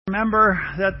Remember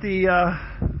that the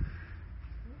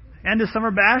end of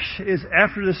summer bash is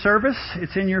after the service.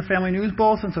 It's in your family news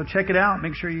bulletin, so check it out.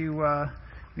 Make sure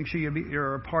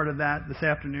you're a part of that this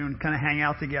afternoon. Kind of hang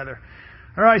out together.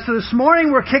 All right. So this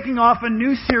morning we're kicking off a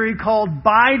new series called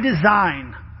By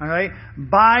Design. All right,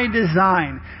 By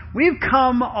Design. We've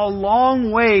come a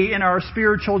long way in our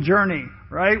spiritual journey.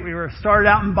 Right? We were started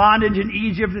out in bondage in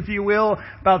Egypt, if you will,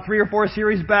 about 3 or 4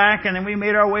 series back, and then we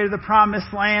made our way to the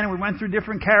Promised Land, and we went through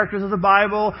different characters of the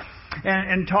Bible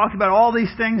and talked about all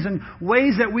these things and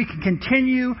ways that we can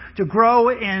continue to grow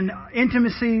in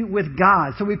intimacy with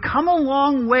God. So we've come a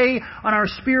long way on our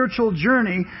spiritual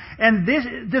journey, and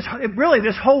this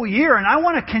whole year, and I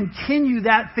want to continue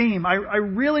that theme. I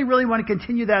really, really want to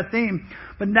continue that theme.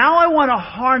 But now I want to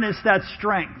harness that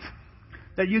strength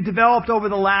that you developed over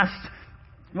the last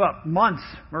months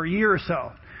or a year or so,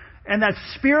 and that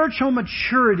spiritual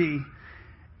maturity,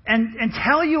 and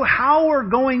tell you how we're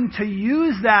going to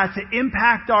use that to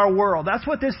impact our world. That's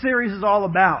what this series is all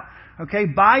about. Okay,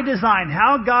 By Design,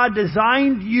 how God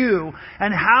designed you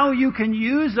and how you can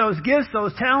use those gifts,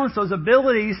 those talents, those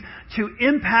abilities to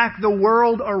impact the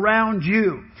world around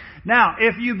you. Now,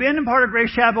 if you've been a part of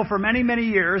Grace Chapel for many, many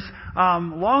years,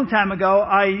 long time ago,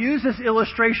 I used this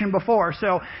illustration before.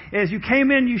 So as you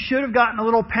came in, you should have gotten a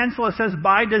little pencil that says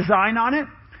By Design on it.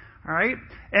 All right?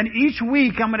 And each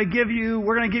week we're going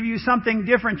to give you something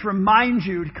different to remind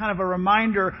you, kind of a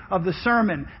reminder of the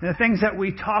sermon and the things that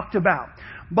we talked about.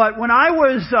 But when I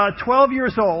was 12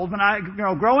 years old,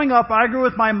 growing up, I grew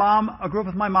with my mom. I grew up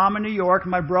with my mom in New York.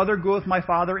 My brother grew with my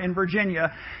father in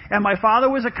Virginia. And my father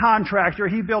was a contractor.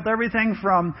 He built everything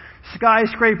from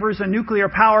skyscrapers and nuclear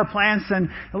power plants and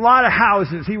a lot of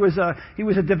houses. He was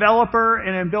a developer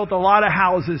and built a lot of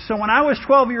houses. So when I was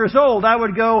 12 years old, I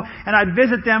would go and I'd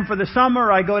visit them for the summer.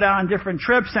 I'd go down on different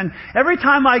trips. And every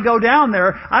time I go down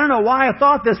there, I don't know why I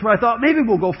thought this, but I thought maybe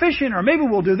we'll go fishing or maybe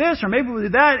we'll do this or maybe we'll do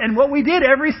that. And what we did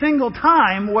every single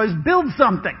time was build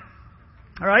something.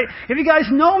 All right? If you guys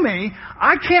know me,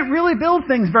 I can't really build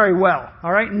things very well.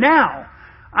 All right? Now,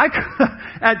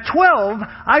 at 12,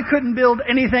 I couldn't build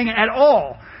anything at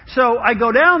all. So I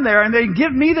go down there and they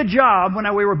give me the job when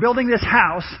we were building this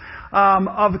house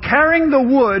of carrying the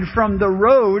wood from the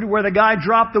road where the guy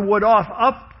dropped the wood off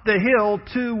up the hill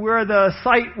to where the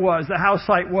house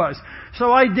site was.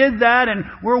 So I did that, and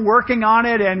we're working on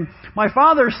it. And my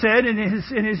father said, in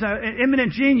his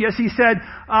imminent genius, he said,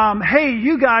 "Hey,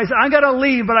 you guys, I got to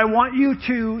leave, but I want you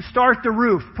to start the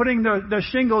roof, putting the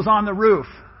shingles on the roof."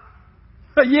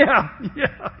 Yeah.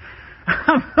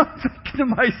 I'm thinking to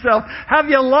myself, have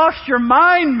you lost your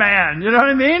mind, man? You know what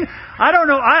I mean? I don't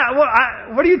know.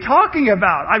 What are you talking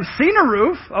about? I've seen a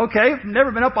roof. Okay.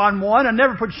 Never been up on one. I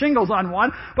never put shingles on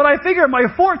one. But I figure my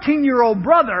 14-year-old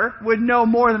brother would know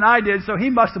more than I did, so he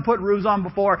must have put roofs on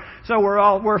before. So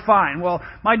we're fine. Well,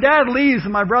 my dad leaves,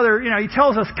 and my brother, he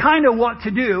tells us kind of what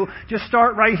to do. Just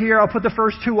start right here. I'll put the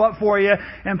first 2 up for you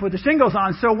and put the shingles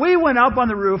on. So we went up on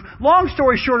the roof. Long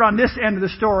story short on this end of the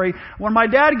story, when my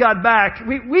dad got back,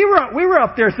 we were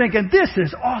up there thinking, this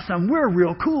is awesome. We're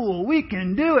real cool. We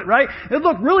can do it, right? It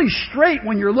looked really straight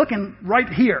when you're looking right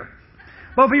here.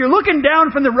 But if you're looking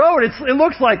down from the road, it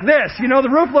looks like this. The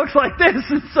roof looks like this.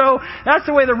 And so that's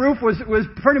the way the roof was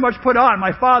pretty much put on.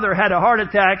 My father had a heart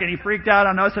attack and he freaked out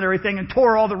on us and everything and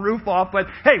tore all the roof off. But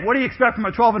hey, what do you expect from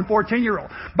a 12 and 14-year-old?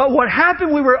 But what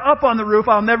happened, we were up on the roof,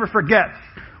 I'll never forget.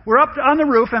 We're up on the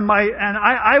roof, and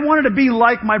I wanted to be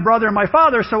like my brother and my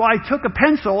father, so I took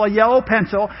a yellow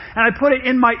pencil, and I put it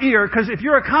in my ear, because if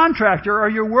you're a contractor or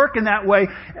you're working that way,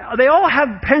 they all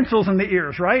have pencils in the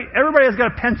ears, right? Everybody has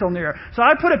got a pencil in the ear. So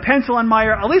I put a pencil in my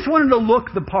ear, at least wanted to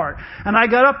look the part. And I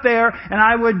got up there, and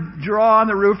I would draw on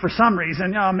the roof for some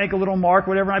reason, make a little mark,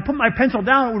 whatever, and I put my pencil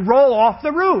down, it would roll off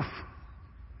the roof.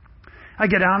 I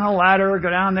get down on a ladder,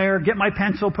 go down there, get my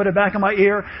pencil, put it back in my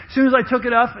ear. As soon as I took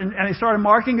it up and I started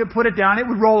marking it, put it down, it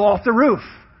would roll off the roof.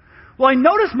 Well, I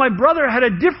noticed my brother had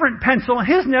a different pencil, and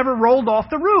his never rolled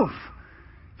off the roof.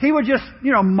 He would just,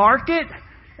 mark it,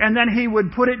 and then he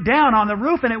would put it down on the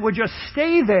roof, and it would just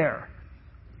stay there.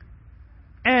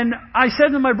 And I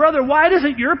said to my brother, why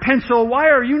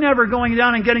are you never going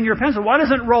down and getting your pencil? Why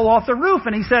doesn't it roll off the roof?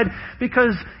 And he said,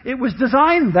 because it was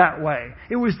designed that way.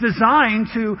 It was designed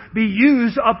to be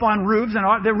used up on roofs,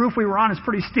 and the roof we were on is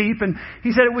pretty steep. And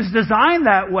he said it was designed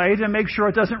that way to make sure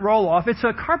it doesn't roll off. It's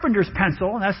a carpenter's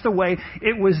pencil, and that's the way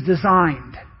it was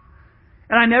designed.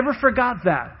 And I never forgot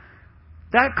that.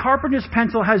 That carpenter's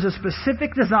pencil has a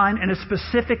specific design and a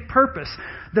specific purpose.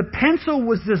 The pencil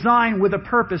was designed with a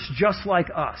purpose just like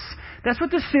us. That's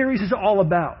what this series is all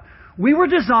about. We were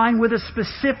designed with a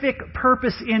specific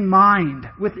purpose in mind,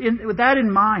 with that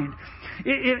in mind.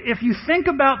 If you think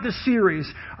about this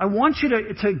series, I want you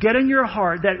to get in your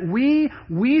heart that we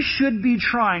should be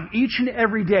trying each and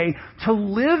every day to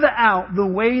live out the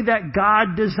way that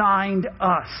God designed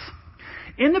us.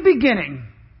 In the beginning,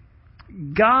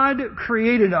 God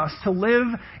created us to live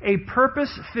a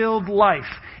purpose-filled life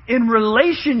in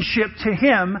relationship to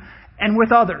Him and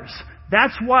with others.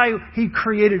 That's why He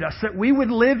created us, that we would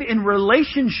live in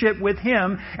relationship with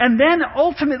Him and then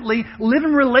ultimately live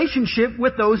in relationship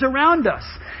with those around us.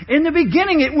 In the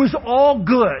beginning, it was all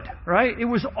good, right? It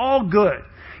was all good.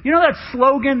 You know that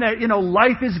slogan that,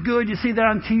 life is good? You see that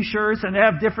on t-shirts and they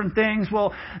have different things.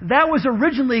 Well, that was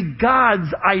originally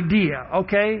God's idea,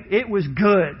 okay? It was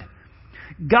good.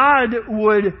 God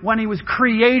would, when He was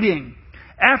creating,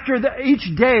 after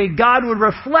each day, God would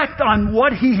reflect on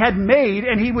what He had made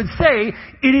and He would say,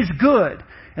 it is good.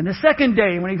 And the second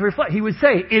day, when He would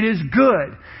say, it is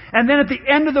good. And then at the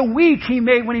end of the week,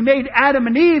 when He made Adam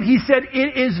and Eve, He said,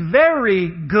 it is very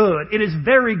good. It is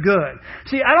very good.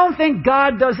 See, I don't think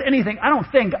God does anything.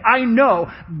 I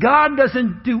know God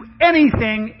doesn't do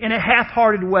anything in a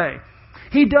half-hearted way.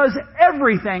 He does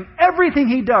everything. Everything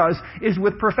He does is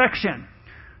with perfection.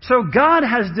 So God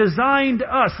has designed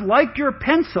us like your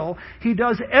pencil. He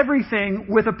does everything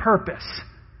with a purpose.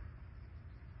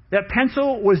 That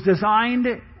pencil was designed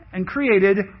and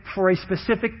created for a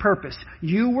specific purpose.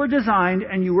 You were designed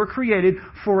and you were created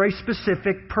for a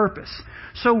specific purpose.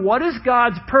 So what is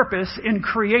God's purpose in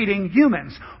creating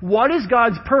humans? What is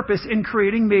God's purpose in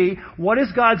creating me? What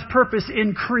is God's purpose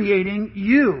in creating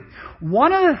you?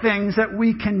 One of the things that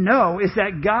we can know is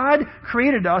that God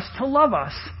created us to love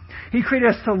us. He created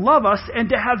us to love us and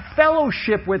to have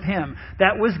fellowship with Him.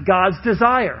 That was God's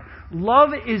desire.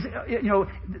 Love is,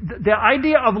 the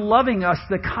idea of loving us,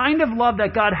 the kind of love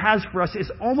that God has for us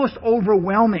is almost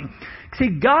overwhelming. See,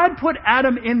 God put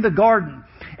Adam in the garden.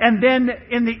 And then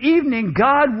in the evening,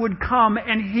 God would come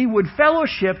and He would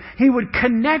fellowship. He would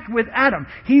connect with Adam.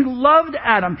 He loved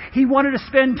Adam. He wanted to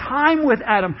spend time with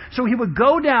Adam. So He would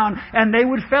go down and they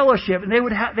would fellowship. And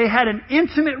they had an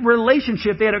intimate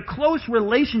relationship. They had a close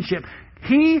relationship.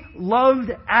 He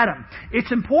loved Adam.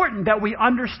 It's important that we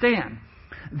understand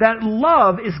that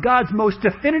love is God's most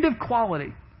definitive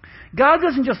quality. God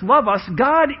doesn't just love us.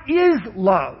 God is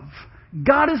love.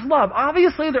 God is love.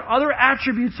 Obviously, there are other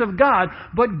attributes of God,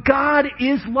 but God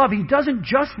is love. He doesn't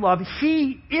just love.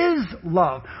 He is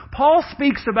love. Paul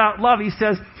speaks about love. He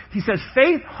says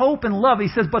faith, hope, and love. He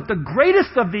says, but the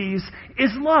greatest of these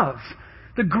is love.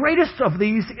 The greatest of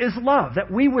these is love.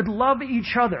 That we would love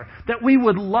each other. That we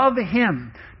would love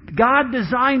Him. God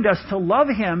designed us to love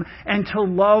Him and to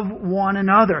love one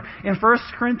another. In 1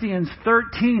 Corinthians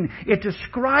 13, it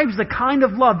describes the kind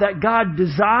of love that God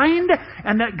designed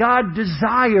and that God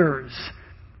desires.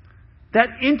 That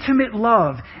intimate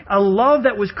love. A love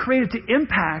that was created to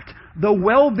impact the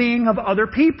well-being of other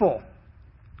people.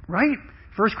 Right?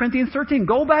 1 Corinthians 13.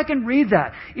 Go back and read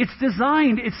that. It's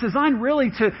designed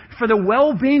really for the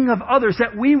well-being of others,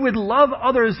 that we would love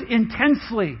others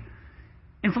intensely.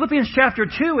 In Philippians chapter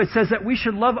 2, it says that we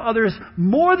should love others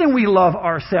more than we love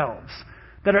ourselves.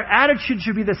 That our attitude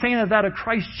should be the same as that of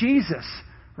Christ Jesus.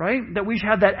 Right? That we should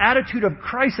have that attitude of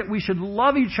Christ, that we should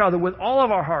love each other with all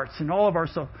of our hearts and all of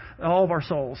our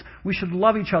souls. We should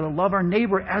love each other, love our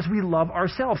neighbor as we love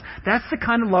ourselves. That's the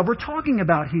kind of love we're talking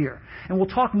about here. And we'll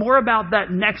talk more about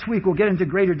that next week. We'll get into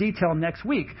greater detail next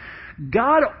week.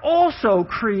 God also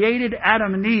created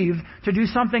Adam and Eve to do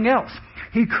something else.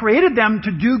 He created them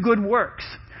to do good works.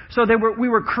 So we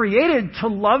were created to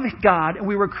love God and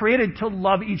we were created to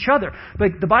love each other.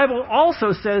 But the Bible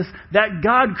also says that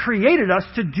God created us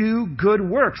to do good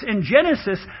works. In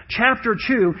Genesis chapter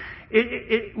 2,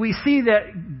 we see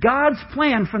that God's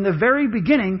plan from the very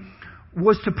beginning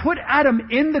was to put Adam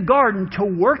in the garden to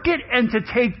work it and to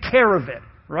take care of it.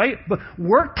 Right? But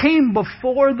work came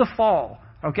before the fall.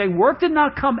 Okay, work did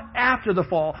not come after the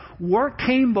fall. Work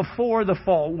came before the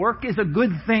fall. Work is a good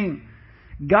thing.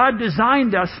 God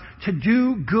designed us to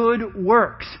do good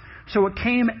works. So it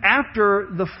came after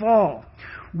the fall.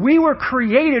 We were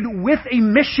created with a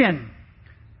mission.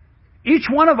 Each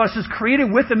one of us is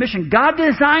created with a mission. God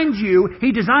designed you.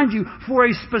 He designed you for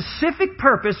a specific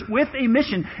purpose with a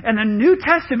mission. And the New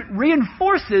Testament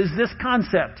reinforces this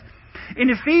concept. In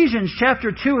Ephesians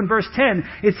chapter 2 and verse 10,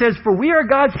 it says, for we are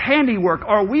God's handiwork,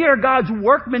 or we are God's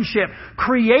workmanship,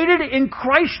 created in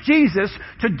Christ Jesus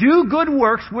to do good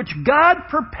works, which God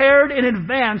prepared in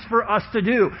advance for us to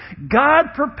do. God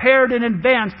prepared in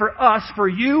advance for us, for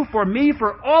you, for me,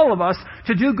 for all of us,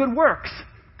 to do good works.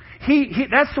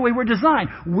 That's the way we're designed.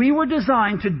 We were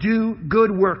designed to do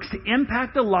good works, to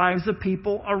impact the lives of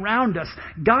people around us.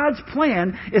 God's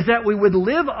plan is that we would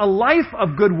live a life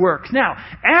of good works. Now,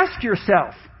 ask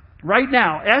yourself, right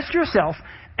now,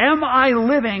 am I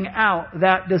living out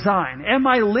that design? Am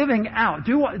I living out?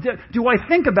 Do I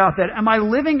think about that? Am I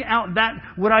living out that,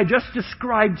 what I just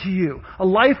described to you? A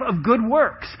life of good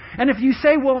works. And if you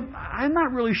say, well, I'm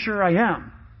not really sure I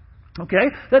am.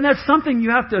 Okay? Then that's something you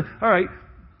have to,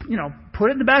 put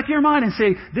it in the back of your mind and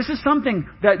say, this is something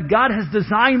that God has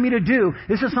designed me to do.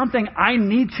 This is something I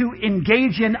need to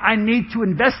engage in. I need to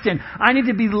invest in. I need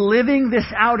to be living this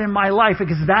out in my life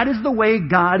because that is the way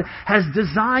God has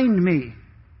designed me.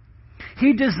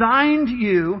 He designed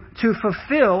you to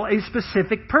fulfill a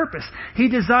specific purpose. He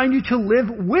designed you to live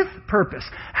with purpose.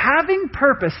 Having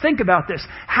purpose, think about this.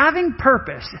 Having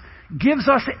purpose gives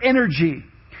us energy.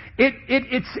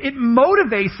 It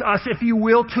motivates us, if you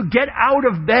will, to get out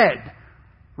of bed.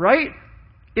 Right?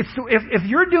 If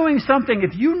you're doing something,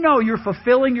 if you know you're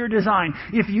fulfilling your design,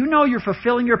 if you know you're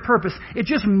fulfilling your purpose, it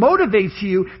just motivates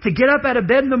you to get up out of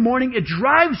bed in the morning. It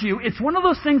drives you. It's one of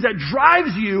those things that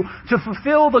drives you to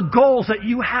fulfill the goals that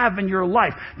you have in your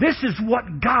life. This is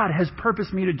what God has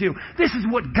purposed me to do. This is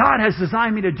what God has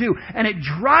designed me to do. And it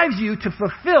drives you to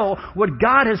fulfill what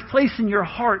God has placed in your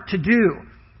heart to do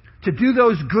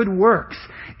those good works.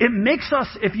 It makes us,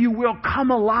 if you will,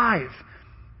 come alive.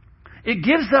 It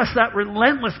gives us that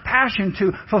relentless passion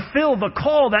to fulfill the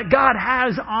call that God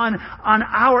has on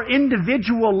our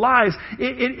individual lives.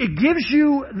 It gives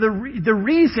you the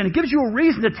reason. It gives you a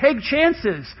reason to take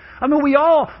chances. I mean, we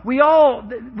all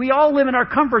live in our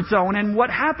comfort zone, and what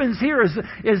happens here is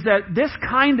that this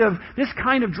kind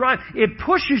of drive, it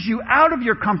pushes you out of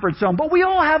your comfort zone. But we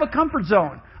all have a comfort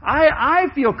zone. I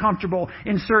feel comfortable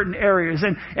in certain areas.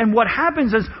 And what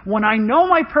happens is when I know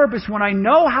my purpose, when I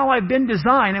know how I've been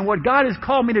designed and what God has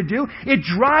called me to do, it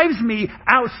drives me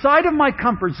outside of my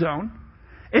comfort zone.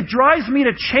 It drives me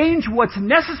to change what's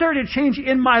necessary to change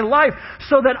in my life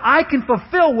so that I can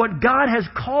fulfill what God has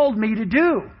called me to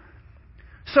do.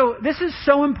 So this is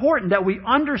so important that we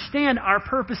understand our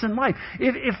purpose in life.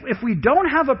 If we don't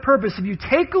have a purpose, if you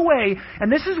take away,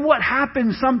 and this is what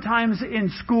happens sometimes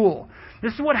in school.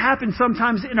 This is what happens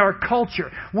sometimes in our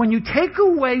culture. When you take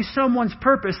away someone's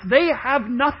purpose, they have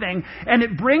nothing, and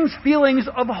it brings feelings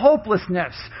of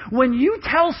hopelessness. When you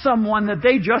tell someone that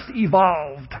they just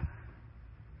evolved,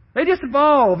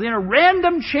 in a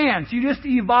random chance, you just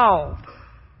evolved.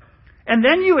 And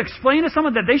then you explain to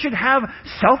someone that they should have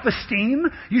self-esteem.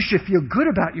 You should feel good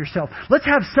about yourself. Let's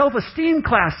have self-esteem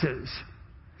classes.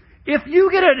 If you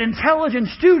get an intelligent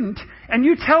student and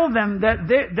you tell them that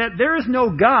there is no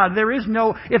God,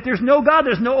 if there's no God,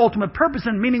 there's no ultimate purpose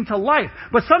and meaning to life.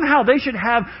 But somehow they should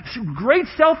have great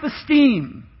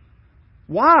self-esteem.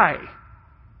 Why?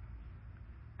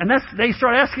 And they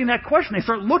start asking that question. They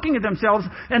start looking at themselves,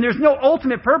 and there's no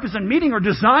ultimate purpose and meaning or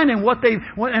design in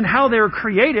and how they were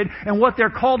created and what they're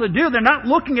called to do. They're not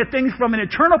looking at things from an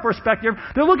eternal perspective.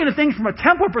 They're looking at things from a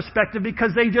temporal perspective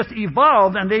because they just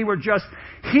evolved and they were just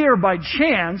here by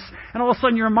chance. And all of a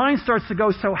sudden your mind starts to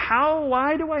go, so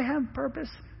why do I have purpose?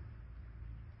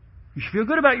 You should feel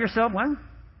good about yourself. Well,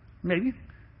 maybe.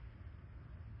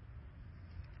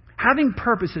 Having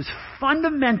purpose is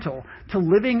fundamental to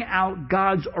living out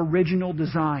God's original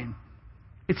design.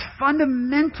 It's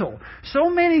fundamental.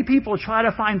 So many people try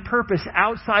to find purpose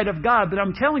outside of God, but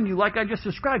I'm telling you, like I just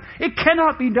described, it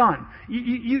cannot be done.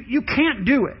 You can't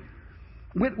do it.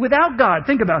 Without God,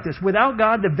 think about this. Without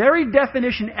God, the very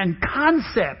definition and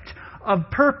concept of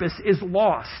purpose is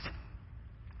lost.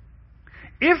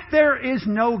 If there is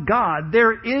no God,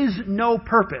 there is no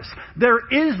purpose. There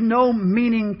is no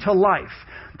meaning to life.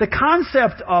 The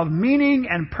concept of meaning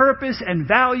and purpose and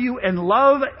value and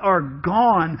love are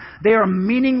gone. They are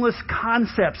meaningless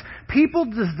concepts. People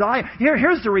desire...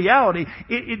 Here's the reality.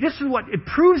 This is what... It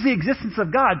proves the existence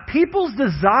of God. People's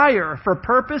desire for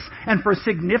purpose and for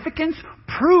significance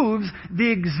proves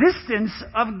the existence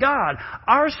of God.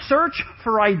 Our search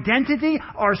for identity,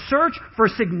 our search for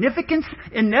significance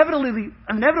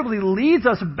inevitably leads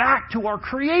us back to our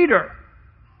Creator.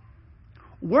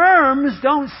 Worms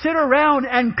don't sit around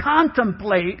and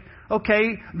contemplate,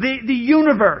 the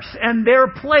universe and their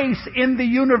place in the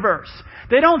universe.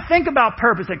 They don't think about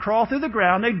purpose. They crawl through the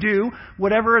ground. They do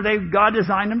whatever God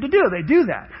designed them to do. They do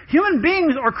that. Human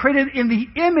beings are created in the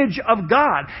image of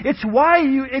God. It's why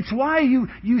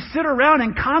you sit around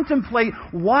and contemplate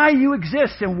why you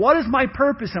exist and what is my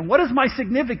purpose and what is my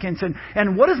significance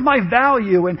and what is my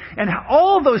value and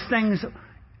all of those things.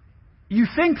 You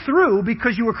think through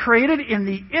because you were created in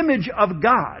the image of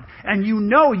God, and you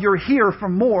know you're here for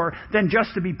more than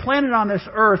just to be planted on this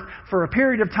earth for a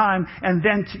period of time, and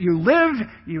then you live,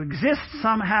 you exist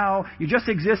somehow, you just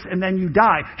exist, and then you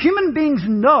die. Human beings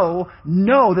know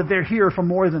that they're here for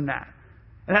more than that.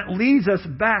 And that leads us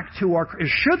back to it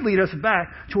should lead us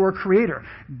back to our Creator.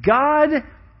 God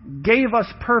gave us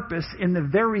purpose in the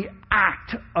very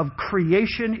act of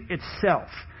creation itself.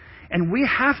 And we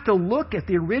have to look at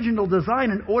the original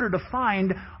design in order to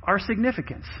find our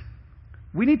significance.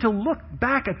 We need to look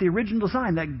back at the original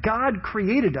design that God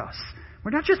created us.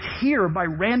 We're not just here by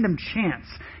random chance.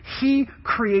 He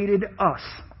created us.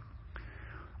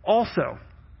 Also,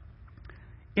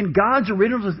 in God's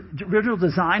original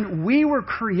design, we were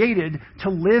created to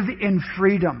live in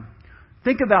freedom.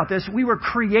 Think about this. We were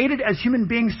created as human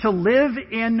beings to live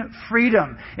in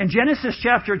freedom. In Genesis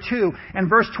chapter 2 and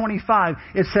verse 25,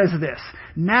 it says this: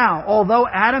 "Now, although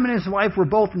Adam and his wife were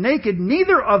both naked,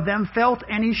 neither of them felt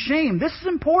any shame." This is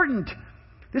important.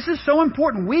 This is so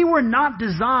important. We were not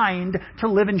designed to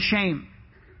live in shame.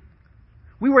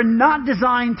 We were not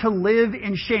designed to live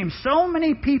in shame. So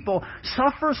many people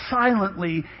suffer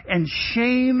silently in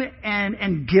shame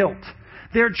and guilt.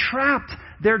 They're trapped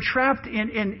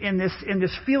in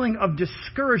this feeling of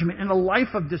discouragement, in a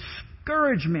life of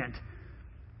discouragement.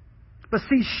 But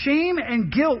see, shame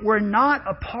and guilt were not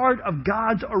a part of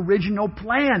God's original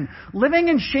plan. Living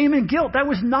in shame and guilt, that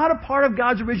was not a part of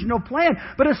God's original plan.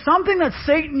 But it's something that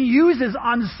Satan uses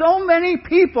on so many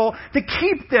people to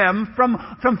keep them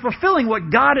from fulfilling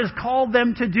what God has called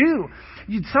them to do.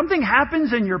 Something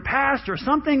happens in your past or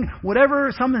something,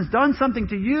 whatever, someone's done something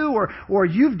to you or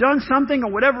you've done something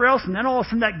or whatever else, and then all of a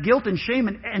sudden that guilt and shame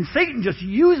and Satan just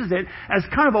uses it as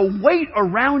kind of a weight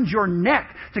around your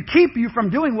neck to keep you from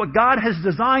doing what God has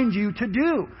designed you to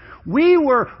do. We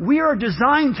are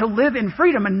designed to live in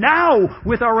freedom, and now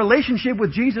with our relationship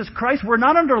with Jesus Christ, we're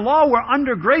not under law, we're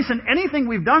under grace, and anything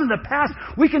we've done in the past,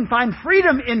 we can find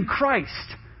freedom in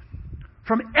Christ.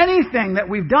 From anything that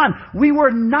we've done. We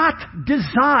were not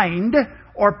designed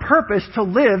or purposed to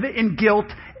live in guilt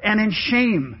and in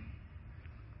shame.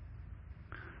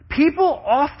 People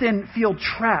often feel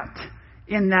trapped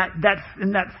in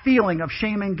that feeling of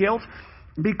shame and guilt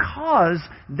because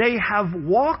they have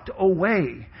walked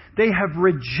away. They have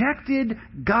rejected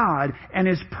God and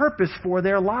His purpose for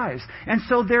their lives. And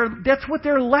so that's what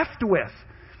they're left with.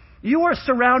 You are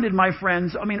surrounded, my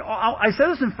friends. I mean, I said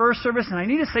this in first service, and I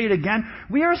need to say it again.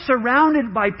 We are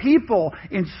surrounded by people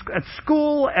at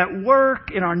school, at work,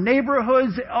 in our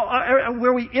neighborhoods,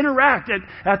 where we interact,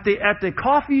 at the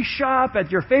coffee shop,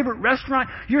 at your favorite restaurant.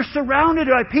 You're surrounded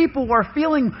by people who are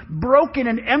feeling broken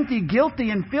and empty, guilty,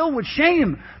 and filled with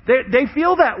shame. They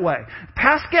feel that way.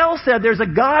 Pascal said there's a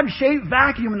God-shaped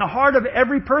vacuum in the heart of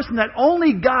every person that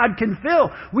only God can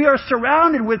fill. We are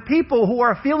surrounded with people who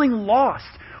are feeling lost,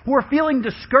 who are feeling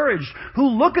discouraged, who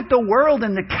look at the world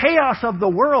and the chaos of the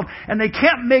world and they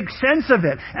can't make sense of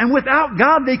it. And without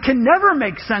God, they can never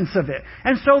make sense of it.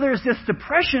 And so there's this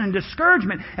depression and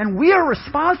discouragement, and we are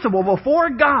responsible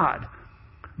before God,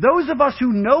 those of us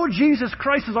who know Jesus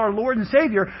Christ as our Lord and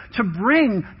Savior, to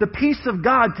bring the peace of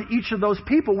God to each of those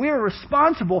people. We are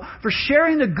responsible for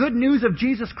sharing the good news of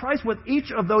Jesus Christ with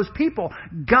each of those people.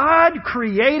 God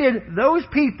created those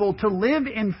people to live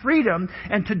in freedom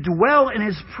and to dwell in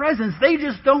His presence. They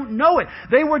just don't know it.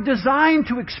 They were designed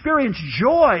to experience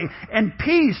joy and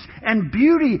peace and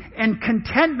beauty and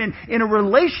contentment in a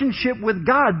relationship with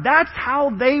God. That's how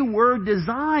they were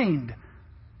designed.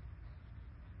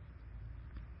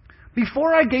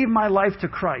 Before I gave my life to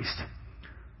Christ,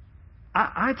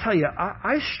 I tell you,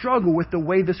 I struggle with the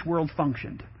way this world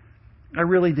functioned. I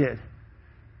really did.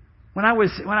 When I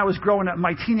was growing up,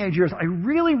 my teenage years, I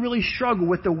really struggled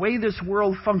with the way this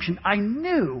world functioned. I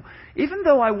knew, even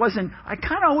though I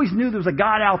kind of always knew there was a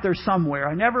God out there somewhere.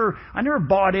 I never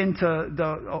bought into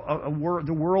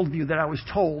the worldview that I was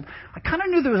told. I kind of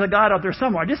knew there was a God out there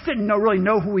somewhere. I just didn't really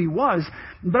know who He was.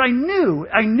 But I knew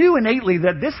innately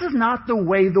that this is not the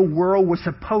way the world was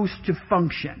supposed to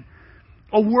function.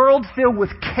 A world filled with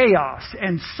chaos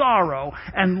and sorrow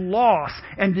and loss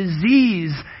and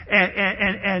disease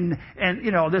and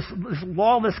you know, this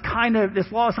lawless kind of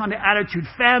attitude,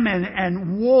 famine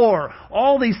and war,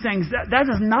 all these things. That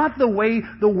is not the way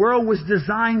the world was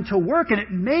designed to work. And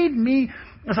it made me,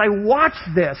 as I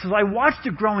watched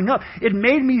it growing up, it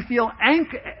made me feel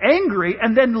angry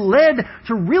and then led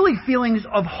to really feelings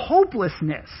of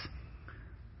hopelessness.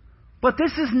 But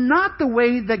this is not the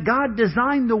way that God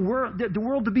designed the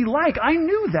world to be like. I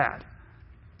knew that.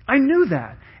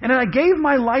 And I gave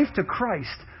my life to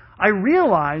Christ. I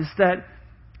realized that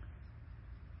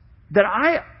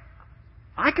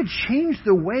I could change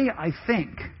the way I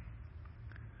think.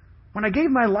 When I gave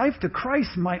my life to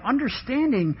Christ, my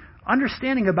understanding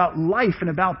about life and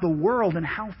about the world and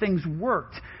how things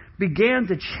worked began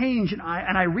to change, and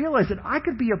I realized that I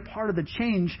could be a part of the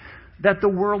change that the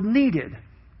world needed.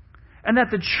 And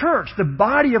that the church, the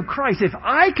body of Christ, if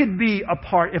I could be a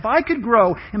part, if I could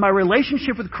grow in my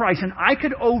relationship with Christ, and I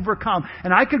could overcome,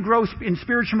 and I could grow in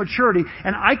spiritual maturity,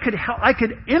 and I could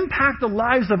impact the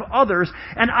lives of others,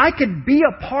 and I could be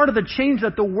a part of the change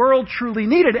that the world truly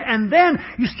needed. And then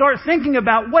you start thinking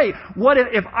about, wait, what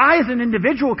if I as an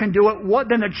individual can do it, what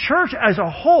then the church as a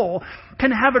whole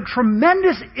can have a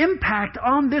tremendous impact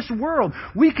on this world.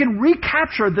 We can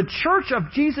recapture the church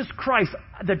of Jesus Christ,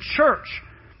 the church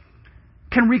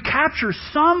can recapture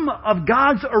some of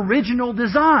God's original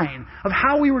design of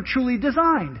how we were truly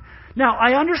designed. Now,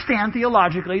 I understand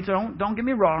theologically, so don't get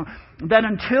me wrong, that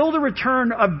until the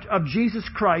return of Jesus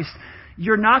Christ,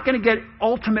 you're not going to get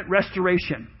ultimate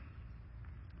restoration.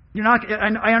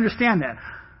 I understand that.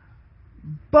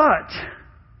 But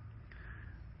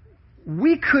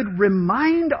we could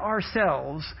remind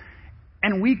ourselves,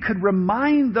 and we could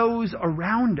remind those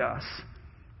around us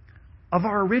of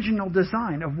our original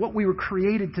design, of what we were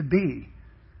created to be.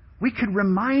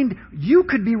 You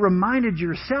could be reminded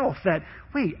yourself that,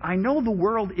 wait, I know the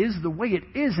world is the way it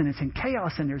is, and it's in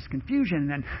chaos, and there's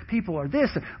confusion, and people are this,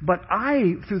 but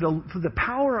through the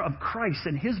power of Christ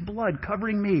and His blood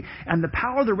covering me, and the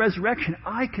power of the resurrection,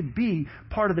 I could be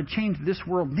part of the change that this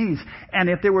world needs. And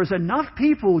if there was enough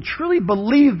people who truly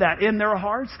believe that in their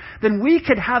hearts, then we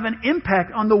could have an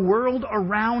impact on the world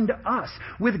around us.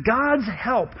 With God's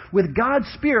help, with God's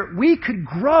Spirit, we could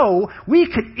grow,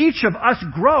 each of us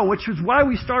grow, which is why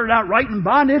we started out right in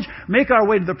bondage, make our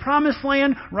way to the promised land,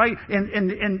 right,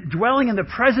 and dwelling in the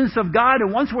presence of God.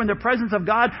 And once we're in the presence of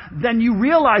God, then you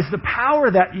realize the power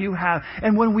that you have.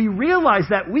 And when we realize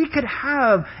that we could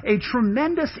have a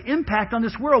tremendous impact on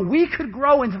this world, we could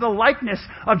grow into the likeness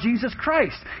of Jesus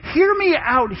Christ. Hear me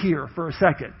out here for a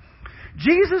second.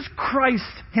 Jesus Christ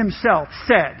Himself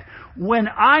said, when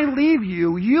I leave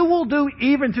you, you will do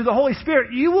even through the Holy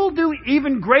Spirit, you will do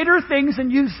even greater things than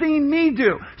you've seen me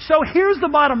do. So here's the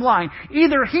bottom line.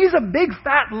 Either He's a big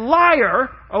fat liar,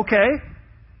 okay,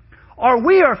 or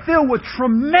we are filled with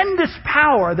tremendous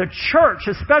power, the church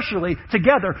especially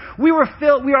together. We are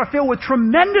filled with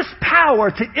tremendous power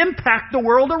to impact the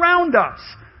world around us.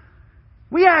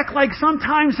 We act like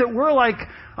sometimes that we're like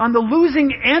on the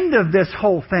losing end of this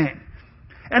whole thing.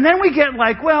 And then we get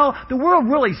like, well, the world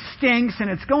really stinks and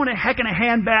it's going to heck in a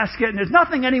handbasket and there's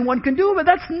nothing anyone can do, but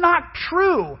that's not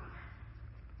true.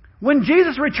 When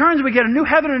Jesus returns, we get a new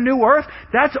heaven and a new earth.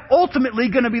 That's ultimately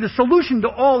going to be the solution to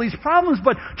all these problems.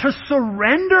 But to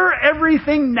surrender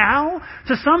everything now,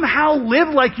 to somehow live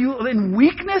like you in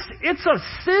weakness, it's a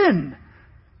sin.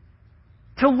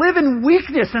 To live in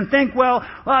weakness and think, well,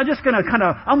 I'm just going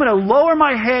to I'm going to lower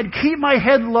my head, keep my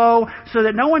head low so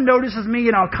that no one notices me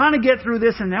and I'll kind of get through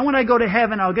this, and then when I go to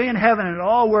heaven, I'll get in heaven and it'll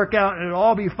all work out and it'll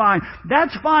all be fine.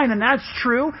 That's fine and that's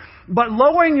true. But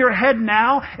lowering your head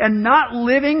now and not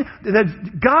living,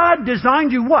 God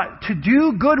designed you what? To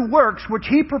do good works which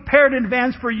He prepared in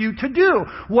advance for you to do.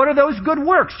 What are those good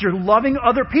works? You're loving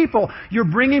other people. You're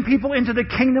bringing people into the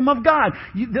kingdom of God.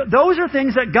 Those are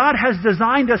things that God has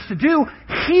designed us to do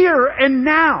here and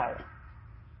now.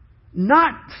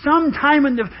 Not sometime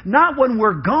not when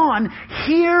we're gone,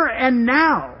 here and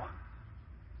now.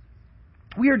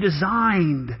 We are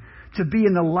designed to be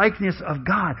in the likeness of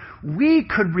God. We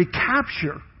could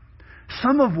recapture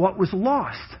some of what was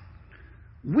lost.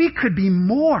 We could be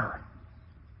more.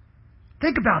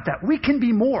 Think about that. We can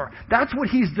be more. That's what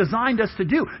He's designed us to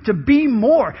do, to be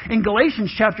more. In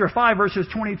Galatians chapter 5, verses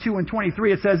 22 and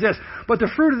 23, it says this, but the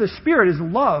fruit of the Spirit is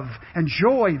love and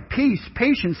joy, peace,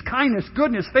 patience, kindness,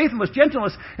 goodness, faithfulness,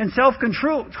 gentleness, and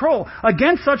self-control.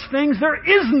 Against such things there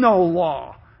is no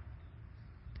law.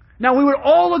 Now, we would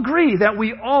all agree that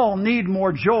we all need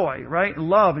more joy, right?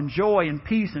 Love and joy and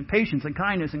peace and patience and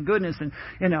kindness and goodness and,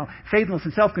 faithfulness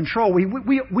and self-control.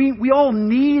 We all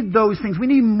need those things. We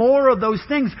need more of those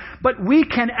things. But we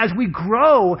can, as we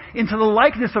grow into the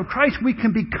likeness of Christ, we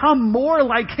can become more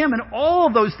like Him. And all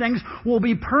of those things will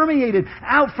be permeated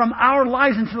out from our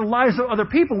lives into the lives of other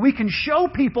people. We can show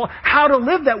people how to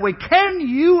live that way. Can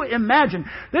you imagine?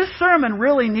 This sermon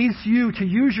really needs you to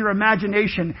use your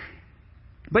imagination,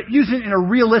 but use it in a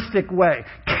realistic way.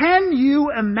 Can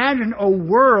you imagine a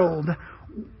world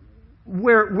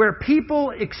where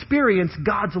people experience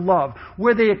God's love,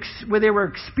 where they were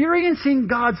experiencing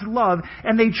God's love,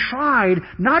 and they tried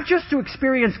not just to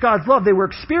experience God's love, they were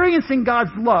experiencing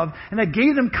God's love, and that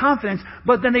gave them confidence,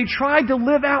 but then they tried to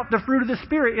live out the fruit of the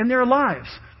Spirit in their lives.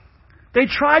 They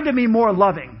tried to be more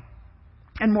loving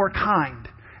and more kind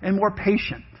and more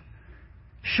patient,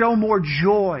 show more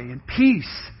joy and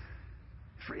peace,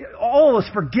 all this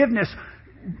forgiveness.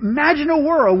 Imagine a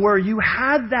world where you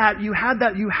had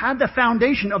the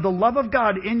foundation of the love of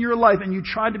God in your life, and you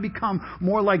tried to become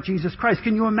more like Jesus Christ.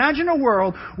 Can you imagine a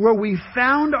world where we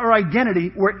found our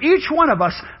identity, where each one of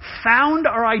us found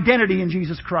our identity in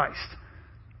Jesus Christ?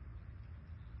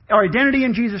 Our identity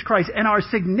in Jesus Christ and our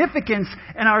significance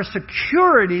and our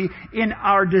security in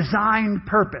our design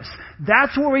purpose.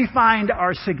 That's where we find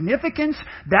our significance.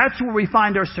 That's where we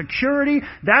find our security.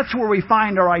 That's where we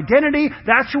find our identity.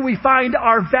 That's where we find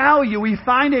our value. We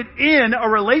find it in a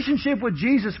relationship with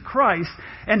Jesus Christ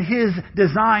and His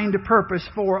designed purpose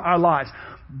for our lives.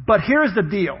 But here's the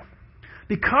deal.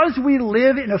 Because we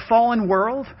live in a fallen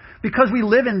world, because we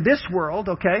live in this world,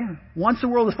 okay? Once the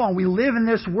world is fallen, we live in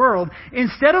this world.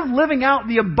 Instead of living out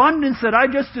the abundance that I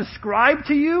just described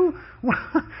to you,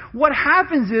 what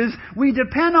happens is we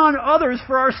depend on others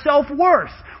for our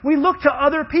self-worth. We look to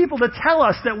other people to tell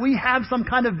us that we have some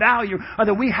kind of value or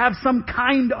that we have some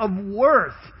kind of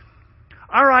worth.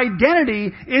 Our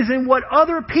identity is in what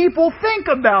other people think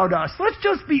about us. Let's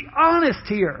just be honest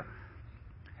here.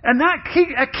 And that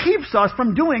keeps us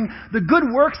from doing the good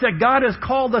works that God has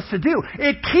called us to do.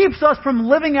 It keeps us from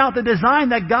living out the design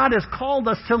that God has called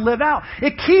us to live out.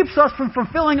 It keeps us from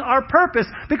fulfilling our purpose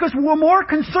because we're more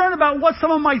concerned about what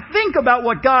someone might think about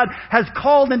what God has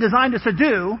called and designed us to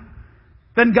do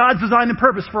than God's design and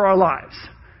purpose for our lives.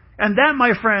 And that,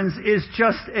 my friends, is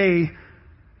just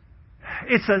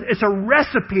it's a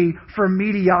recipe for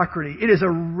mediocrity. It is a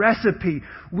recipe.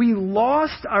 We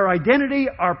lost our identity,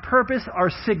 our purpose, our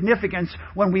significance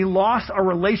when we lost our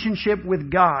relationship with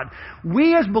God.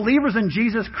 We as believers in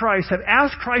Jesus Christ have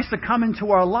asked Christ to come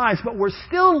into our lives, but we're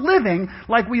still living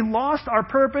like we lost our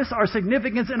purpose, our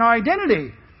significance, and our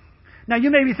identity. Now,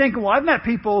 you may be thinking, well, I've met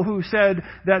people who said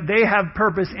that they have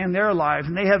purpose in their lives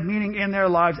and they have meaning in their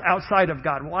lives outside of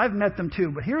God. Well, I've met them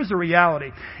too, but here's the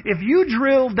reality. If you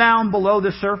drill down below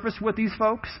the surface with these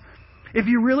folks, if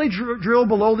you really drill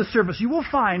below the surface, you will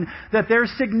find that their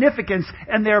significance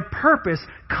and their purpose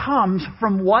comes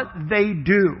from what they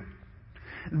do.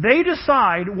 They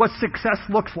decide what success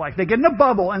looks like. They get in a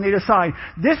bubble and they decide,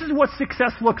 this is what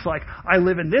success looks like. I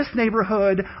live in this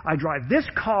neighborhood. I drive this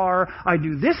car. I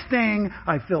do this thing.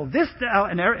 I fill this out.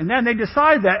 And then they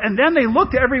decide that. And then they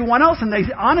look to everyone else and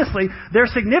honestly, their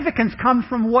significance comes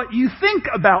from what you think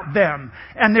about them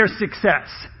and their success.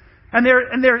 And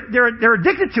they're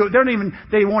addicted to it.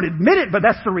 They won't admit it, but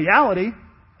that's the reality.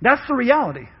 That's the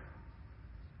reality.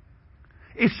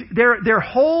 It's their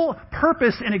whole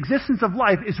purpose and existence of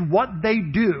life is what they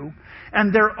do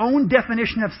and their own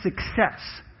definition of success.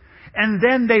 And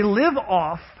then they live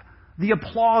off the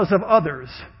applause of others.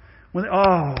 When,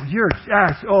 you're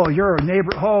a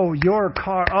neighbor, your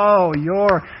car,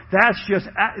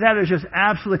 that is just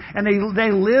absolutely, and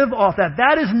they live off that.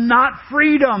 That is not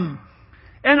freedom.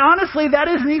 And honestly, that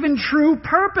isn't even true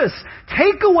purpose.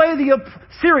 Take away the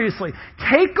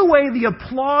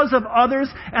applause of others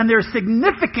and their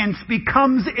significance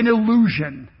becomes an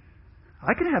illusion.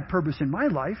 I can have purpose in my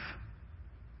life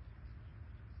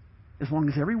as long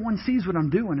as everyone sees what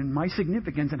I'm doing and my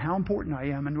significance and how important I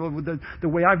am and the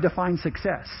way I've defined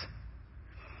success.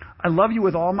 I love you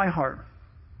with all my heart.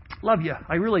 Love you.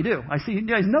 I really do. I see you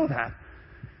guys know that.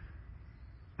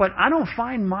 But I don't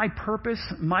find my purpose,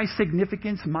 my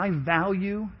significance, my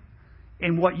value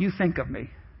in what you think of me.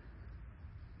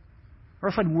 Or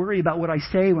else I'd worry about what I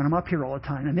say when I'm up here all the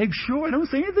time and make sure I don't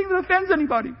say anything that offends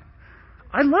anybody.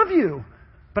 I love you,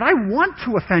 but I want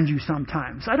to offend you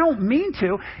sometimes. I don't mean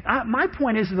to. My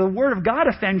point is, if the Word of God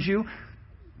offends you,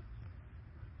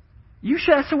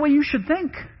 that's the way you should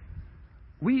think.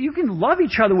 You can love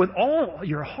each other with all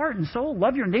your heart and soul.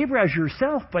 Love your neighbor as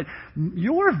yourself. But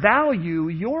your value,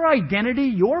 your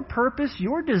identity, your purpose,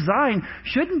 your design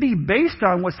shouldn't be based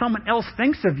on what someone else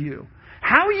thinks of you.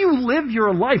 How you live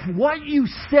your life, what you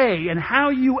say, and how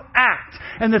you act,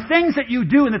 and the things that you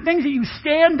do, and the things that you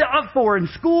stand up for in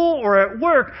school or at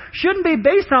work shouldn't be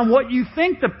based on what you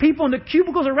think the people in the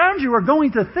cubicles around you are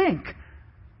going to think.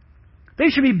 They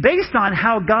should be based on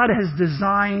how God has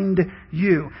designed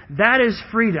you. That is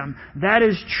freedom. That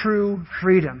is true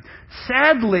freedom.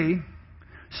 Sadly,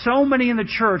 so many in the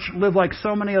church live like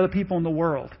so many other people in the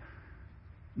world.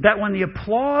 that when the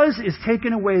applause is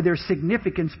taken away, their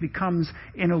significance becomes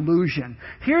an illusion.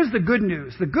 Here's the good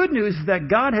news. The good news is that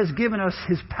God has given us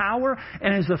His power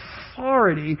and His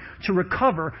authority to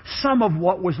recover some of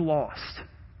what was lost.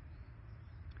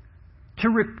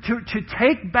 To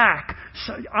take back.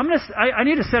 So I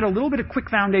need to set a little bit of quick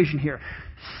foundation here.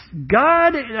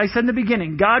 God, I said in the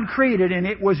beginning, God created and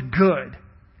it was good.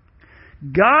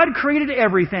 God created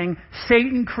everything.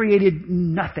 Satan created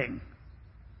nothing.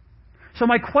 So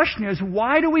my question is,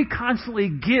 why do we constantly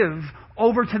give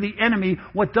over to the enemy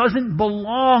what doesn't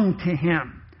belong to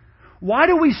him? Why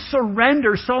do we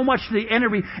surrender so much to the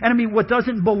enemy what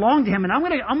doesn't belong to him? And I'm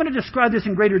going to describe this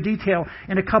in greater detail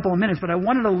in a couple of minutes, but I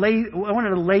wanted to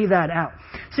lay that out.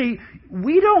 See,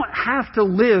 we don't have to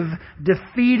live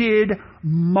defeated,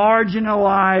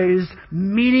 marginalized,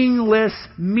 meaningless,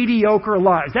 mediocre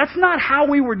lives. That's not how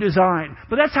we were designed,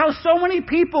 but that's how so many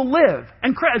people live,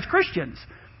 and as Christians.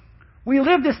 We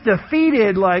live this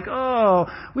defeated, like, oh,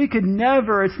 we could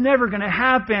never, it's never going to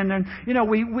happen. And,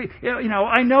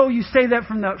 I know you say that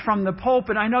from the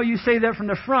pulpit, I know you say that from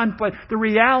the front, but the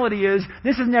reality is,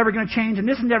 this is never going to change, and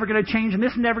this is never going to change, and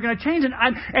this is never going to change.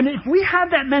 And if we have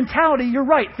that mentality, you're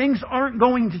right, things aren't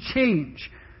going to change.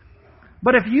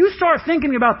 But if you start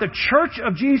thinking about the church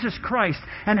of Jesus Christ,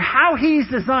 and how He's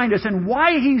designed us, and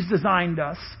why He's designed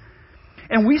us,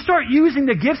 and we start using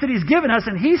the gifts that He's given us,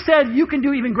 and He said, you can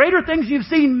do even greater things you've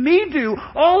seen me do,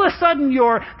 all of a sudden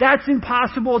that's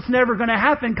impossible, it's never going to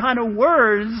happen kind of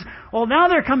words, well, now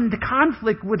they're coming into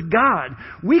conflict with God.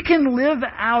 We can live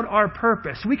out our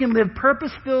purpose. We can live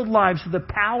purpose-filled lives with the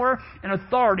power and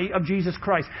authority of Jesus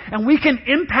Christ. And we can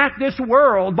impact this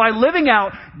world by living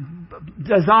out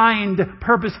designed,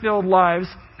 purpose-filled lives.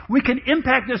 We can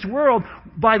impact this world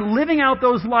by living out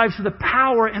those lives to the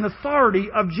power and authority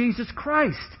of Jesus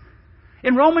Christ.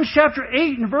 In Romans chapter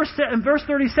 8 and verse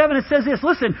 37 it says this,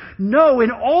 listen, no, in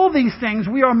all these things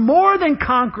we are more than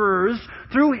conquerors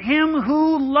through Him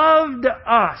who loved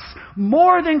us.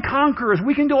 More than conquerors.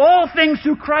 We can do all things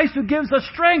through Christ who gives us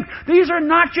strength. These are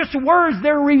not just words,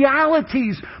 they're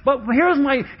realities. But here's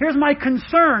my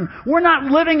concern. We're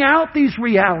not living out these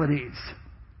realities.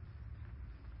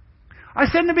 I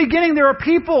said in the beginning, there are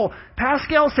people,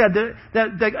 Pascal said, that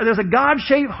there's a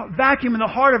God-shaped vacuum in the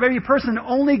heart of every person that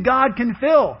only God can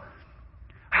fill.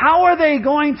 How are they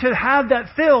going to have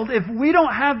that filled if we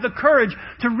don't have the courage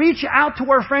to reach out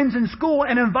to our friends in school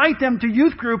and invite them to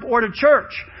youth group or to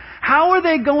church? How are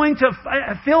they going to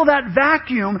fill that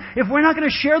vacuum if we're not going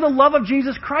to share the love of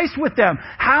Jesus Christ with them?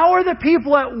 How are the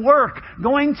people at work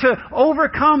going to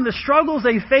overcome the struggles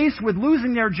they face with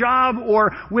losing their job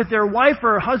or with their wife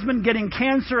or husband getting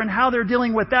cancer and how they're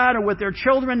dealing with that, or with their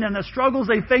children and the struggles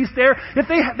they face there? If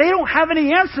they don't have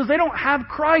any answers, they don't have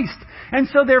Christ. And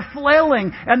so they're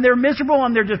flailing and they're miserable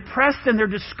and they're depressed and they're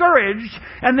discouraged.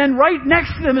 And then right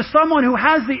next to them is someone who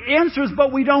has the answers,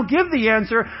 but we don't give the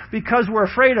answer because we're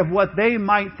afraid of what they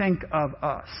might think of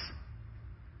us.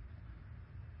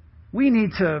 We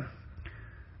need to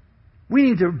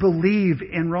believe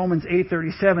in Romans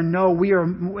 8:37. No, we are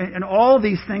in all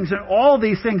these things,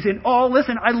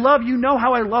 listen, I love, you know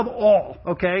how I love all,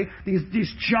 okay?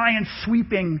 These giant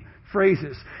sweeping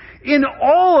phrases. In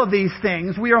all of these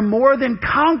things, we are more than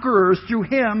conquerors through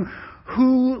Him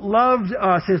who loved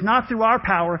us. It is not through our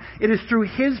power, it is through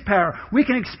His power. We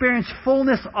can experience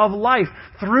fullness of life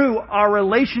through our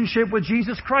relationship with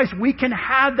Jesus Christ. We can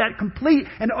have that complete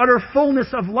and utter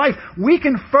fullness of life. We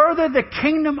can further the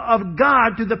kingdom of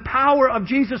God through the power of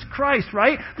Jesus Christ,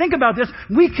 right? Think about this.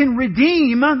 We can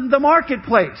redeem the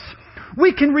marketplace.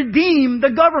 We can redeem the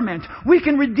government. We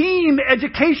can redeem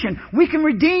education. We can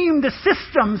redeem the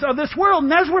systems of this world.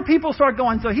 And that's where people start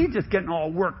going, so he's just getting all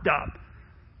worked up.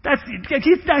 That's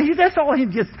all he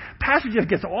gets. Pastor just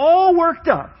gets all worked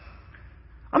up.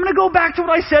 I'm going to go back to what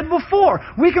I said before.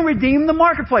 We can redeem the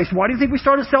marketplace. Why do you think we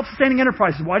started self-sustaining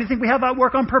enterprises? Why do you think we have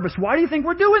Outwork on Purpose? Why do you think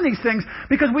we're doing these things?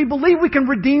 Because we believe we can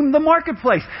redeem the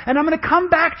marketplace. And I'm going to come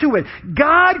back to it.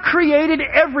 God created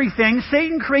everything.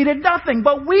 Satan created nothing.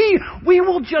 But we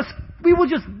will just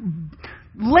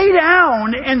lay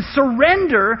down and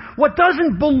surrender what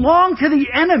doesn't belong to the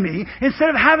enemy instead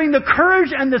of having the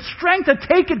courage and the strength to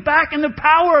take it back in the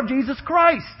power of Jesus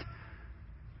Christ.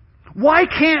 Why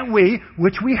can't we,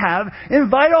 which we have,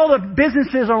 invite all the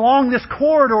businesses along this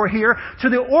corridor here to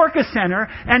the Orca Center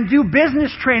and do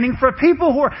business training for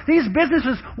people who are, these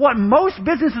businesses, most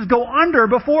businesses go under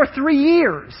before 3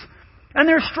 years. And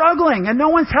they're struggling and no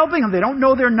one's helping them. They don't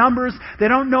know their numbers. They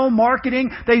don't know marketing.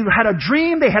 They had a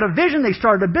dream. They had a vision. They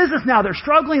started a business. Now they're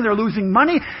struggling. They're losing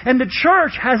money. And the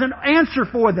church has an answer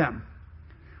for them.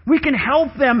 We can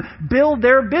help them build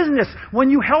their business. When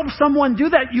you help someone do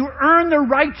that, you earn the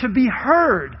right to be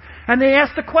heard. And they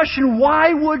ask the question,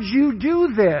 why would you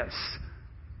do this?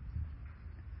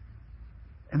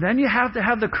 And then you have to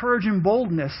have the courage and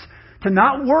boldness to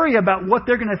not worry about what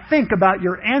they're going to think about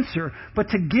your answer, but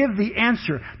to give the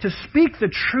answer, to speak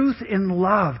the truth in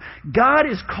love. God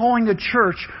is calling the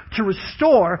church to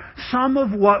restore some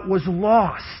of what was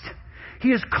lost. He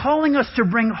is calling us to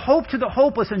bring hope to the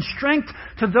hopeless and strength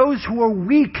to those who are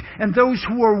weak and those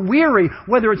who are weary,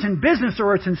 whether it's in business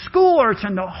or it's in school or it's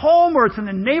in the home or it's in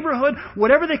the neighborhood,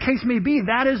 whatever the case may be,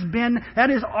 that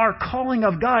is our calling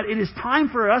of God. It is time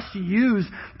for us to use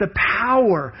the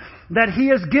power that He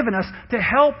has given us to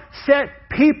help set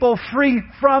people free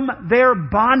from their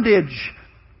bondage.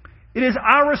 It is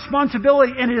our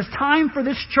responsibility, and it is time for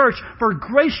this church, for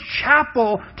Grace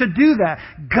Chapel, to do that.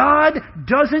 God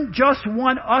doesn't just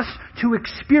want us to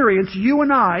experience, you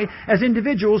and I, as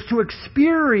individuals, to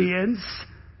experience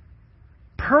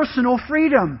personal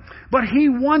freedom. But He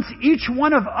wants each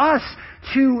one of us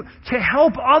to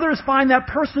help others find that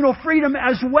personal freedom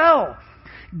as well.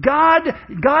 God,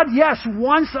 yes,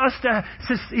 wants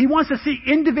He wants to see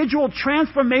individual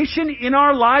transformation in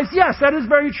our lives. Yes, that is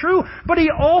very true. But He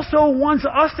also wants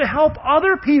us to help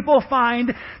other people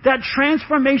find that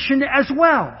transformation as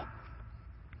well.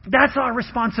 That's our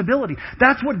responsibility.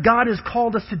 That's what God has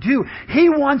called us to do. He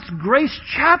wants Grace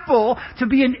Chapel to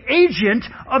be an agent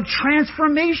of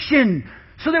transformation,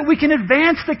 so that we can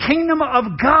advance the kingdom of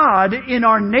God in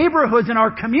our neighborhoods, in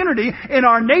our community, in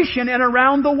our nation, and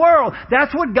around the world.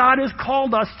 That's what God has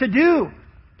called us to do.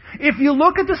 If you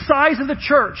look at the size of the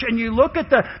church and you look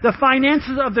at the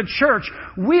finances of the church,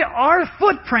 our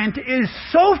footprint is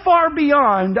so far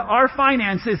beyond our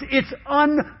finances, it's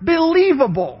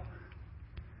unbelievable.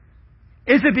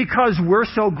 Is it because we're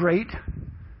so great?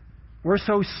 We're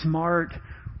so smart?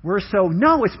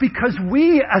 No, it's because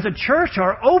we as a church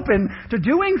are open to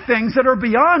doing things that are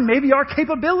beyond maybe our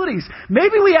capabilities.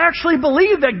 Maybe we actually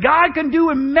believe that God can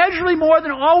do immeasurably more than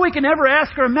all we can ever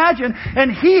ask or imagine,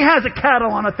 and He has a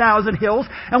cattle on 1,000 hills,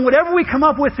 and whatever we come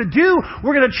up with to do,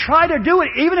 we're going to try to do it,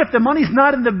 even if the money's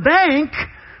not in the bank,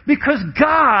 because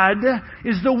God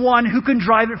is the one who can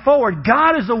drive it forward.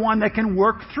 God is the one that can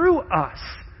work through us.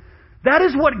 That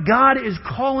is what God is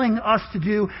calling us to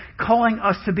do, calling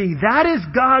us to be. That is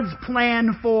God's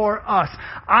plan for us.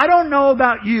 I don't know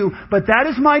about you, but that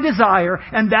is my desire,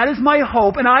 and that is my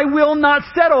hope, and I will not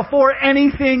settle for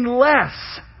anything less.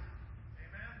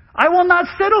 I will not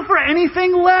settle for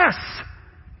anything less.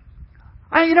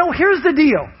 Here's the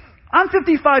deal. I'm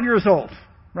 55 years old,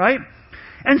 right?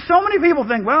 And so many people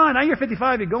think, well, now you're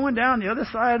 55, you're going down the other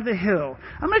side of the hill.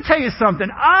 I'm going to tell you something.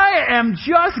 I am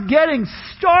just getting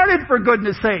started, for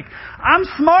goodness sake. I'm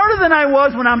smarter than I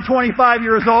was when I'm 25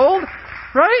 years old,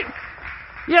 right?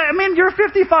 Yeah, you're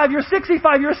 55, you're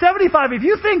 65, you're 75. If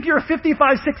you think you're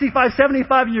 55, 65,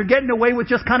 75 and you're getting away with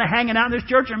just kind of hanging out in this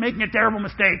church, you're making a terrible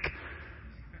mistake.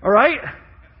 All right?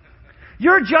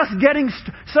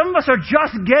 Some of us are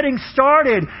just getting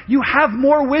started. You have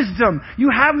more wisdom.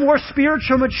 You have more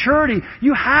spiritual maturity.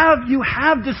 You have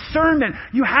discernment.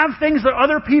 You have things that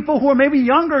other people who are maybe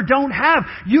younger don't have.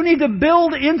 You need to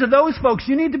build into those folks.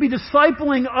 You need to be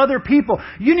discipling other people.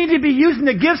 You need to be using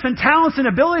the gifts and talents and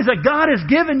abilities that God has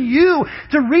given you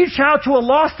to reach out to a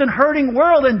lost and hurting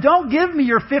world. And don't give me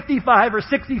your 55 or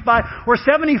 65 or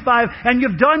 75 and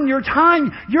you've done your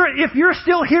time. If you're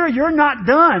still here, you're not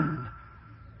done.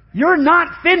 You're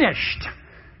not finished.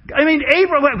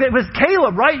 It was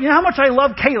Caleb, right? You know how much I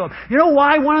love Caleb. You know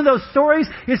why? One of those stories,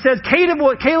 it says Caleb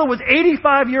was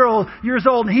 85 years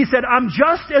old, and he said, I'm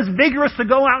just as vigorous to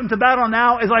go out into battle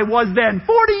now as I was then,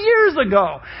 40 years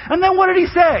ago. And then what did he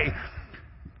say?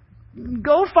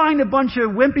 Go find a bunch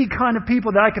of wimpy kind of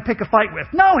people that I could pick a fight with.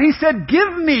 No, he said,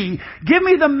 give me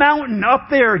the mountain up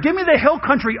there. Give me the hill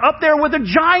country up there where the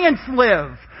giants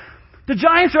live. The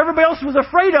giants everybody else was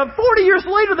afraid of. 40 years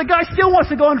later, the guy still wants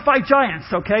to go and fight giants,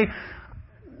 okay?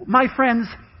 My friends,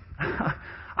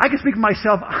 I can speak for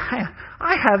myself.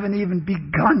 I haven't even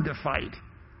begun to fight.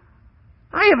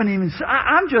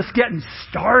 I'm just getting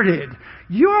started.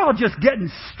 You're all just getting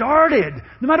started.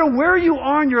 No matter where you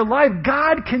are in your life,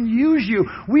 God can use you.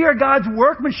 We are God's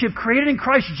workmanship created in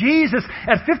Christ Jesus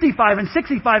at 55 and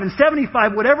 65 and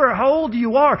 75, whatever how old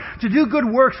you are, to do good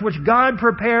works which God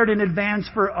prepared in advance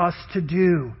for us to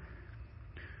do.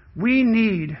 We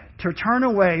need to turn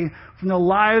away from the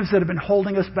lives that have been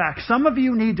holding us back. Some of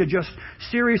you need to just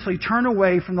seriously turn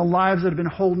away from the lives that have been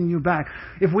holding you back.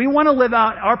 If we want to live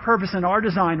out our purpose and our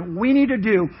design, what we need to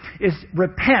do is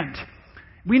repent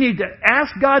We need to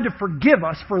ask God to forgive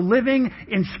us for living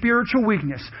in spiritual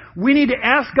weakness. We need to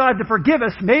ask God to forgive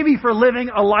us maybe for living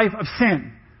a life of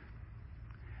sin.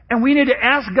 And we need to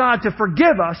ask God to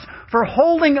forgive us for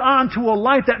holding on to a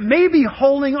life that may be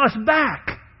holding us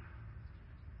back.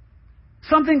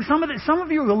 Some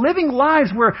of you are living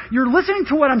lives where you're listening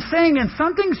to what I'm saying and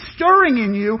something's stirring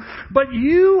in you, but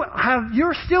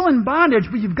you're still in bondage,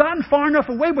 but you've gotten far enough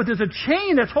away, but there's a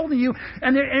chain that's holding you,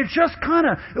 and it's just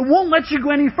it won't let you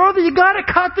go any further. You gotta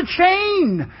cut the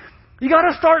chain. You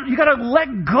gotta let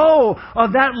go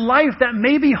of that life that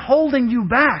may be holding you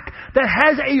back, that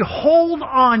has a hold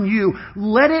on you.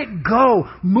 Let it go.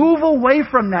 Move away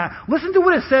from that. Listen to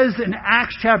what it says in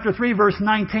Acts chapter 3, verse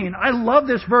 19. I love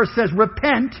this verse. It says,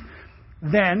 repent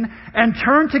then and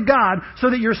turn to God so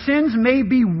that your sins may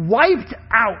be wiped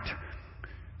out.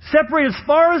 Separate as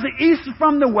far as the east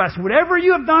from the west. Whatever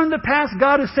you have done in the past,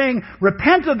 God is saying,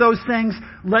 repent of those things,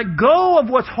 let go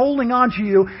of what's holding on to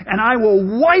you, and I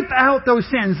will wipe out those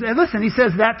sins. And listen, he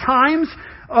says that times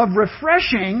of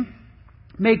refreshing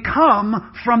may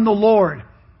come from the Lord.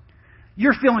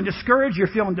 You're feeling discouraged, you're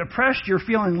feeling depressed, you're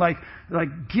feeling like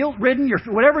guilt-ridden,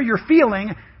 whatever you're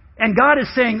feeling, and God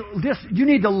is saying, you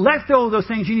need to let go of those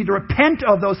things, you need to repent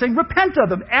of those things, repent of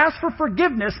them, ask for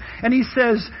forgiveness, and he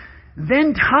says,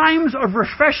 then times of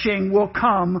refreshing will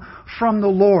come from the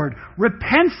Lord.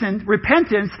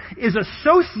 Repentance is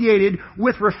associated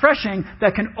with refreshing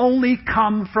that can only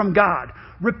come from God.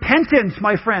 Repentance,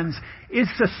 my friends, is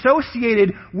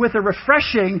associated with a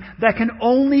refreshing that can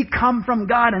only come from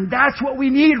God. And that's what we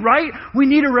need, right? We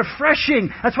need a refreshing.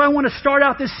 That's why I want to start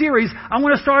out this series. I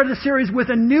want to start this series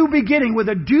with a new beginning, with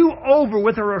a do-over,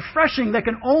 with a refreshing that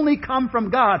can only come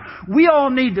from God. We all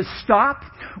need to stop.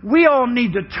 We all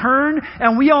need to turn.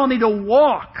 And we all need to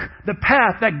walk the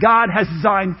path that God has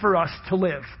designed for us to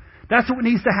live. That's what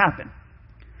needs to happen.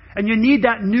 And you need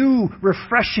that new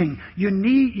refreshing. You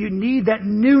need that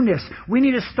newness. We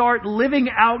need to start living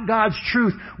out God's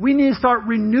truth. We need to start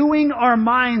renewing our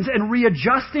minds and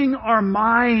readjusting our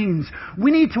minds.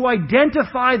 We need to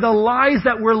identify the lies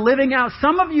that we're living out.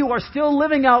 Some of you are still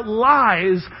living out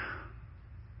lies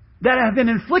that have been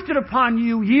inflicted upon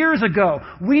you years ago.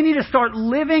 We need to start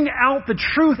living out the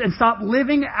truth and stop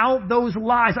living out those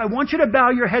lies. I want you to bow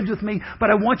your heads with me, but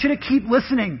I want you to keep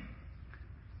listening.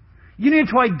 You need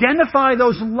to identify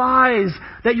those lies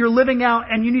that you're living out,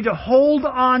 and you need to hold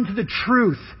on to the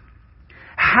truth.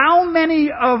 How many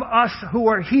of us who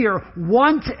are here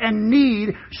want and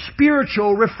need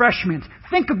spiritual refreshment?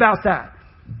 Think about that.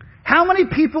 How many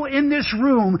people in this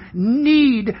room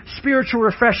need spiritual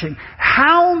refreshing?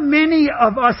 How many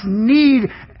of us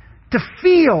need to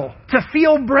feel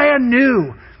brand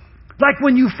new? Like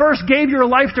when you first gave your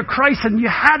life to Christ and you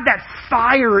had that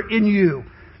fire in you.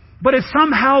 But it's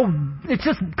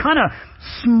just kind of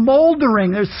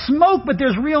smoldering. There's smoke, but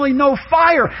there's really no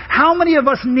fire. How many of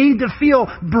us need to feel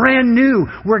brand new,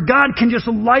 where God can just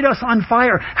light us on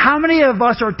fire? How many of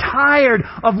us are tired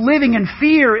of living in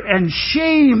fear and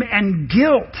shame and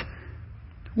guilt?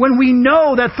 When we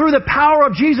know that through the power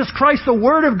of Jesus Christ, the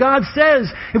Word of God says,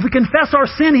 if we confess our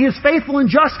sin, He is faithful and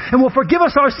just and will forgive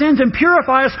us our sins and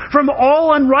purify us from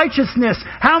all unrighteousness.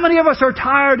 How many of us are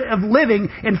tired of living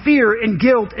in fear and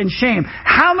guilt and shame?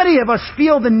 How many of us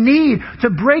feel the need to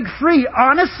break free,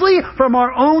 honestly, from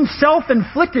our own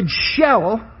self-inflicted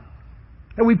shell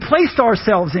that we placed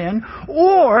ourselves in,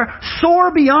 or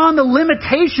soar beyond the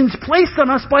limitations placed on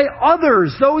us by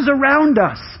others, those around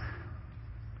us?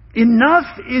 Enough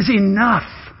is enough.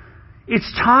 It's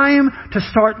time to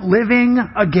start living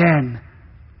again.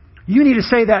 You need to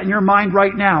say that in your mind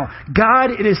right now.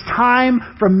 God, it is time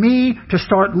for me to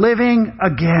start living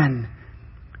again.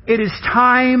 It is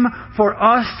time for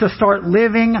us to start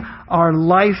living our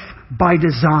life by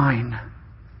design.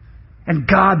 And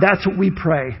God, that's what we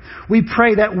pray. We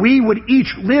pray that we would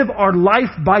each live our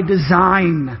life by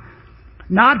design.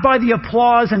 Not by the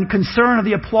applause and concern of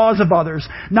the applause of others.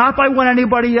 Not by what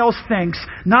anybody else thinks.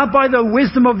 Not by the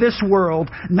wisdom of this world.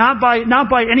 Not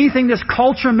by anything this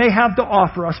culture may have to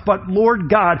offer us. But Lord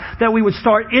God, that we would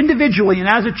start individually and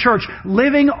as a church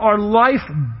living our life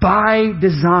by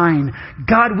design.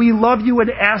 God, we love you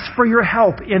and ask for your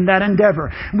help in that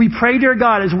endeavor. We pray, dear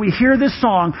God, as we hear this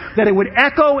song, that it would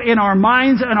echo in our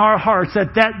minds and our hearts,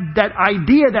 that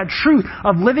idea, that truth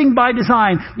of living by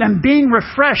design and being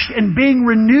refreshed and being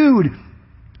renewed.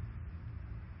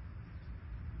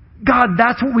 God,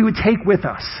 that's what we would take with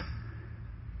us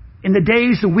in the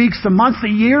days, the weeks, the months, the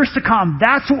years to come.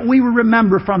 That's what we would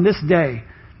remember from this day.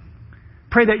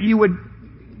 Pray that you would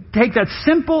take that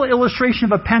simple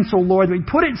illustration of a pencil, Lord, that we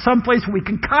put it someplace where we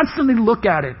can constantly look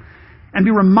at it and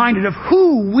be reminded of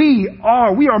who we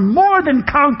are. We are more than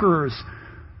conquerors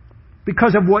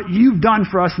because of what you've done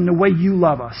for us and the way you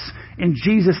love us. In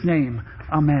Jesus' name,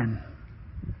 amen.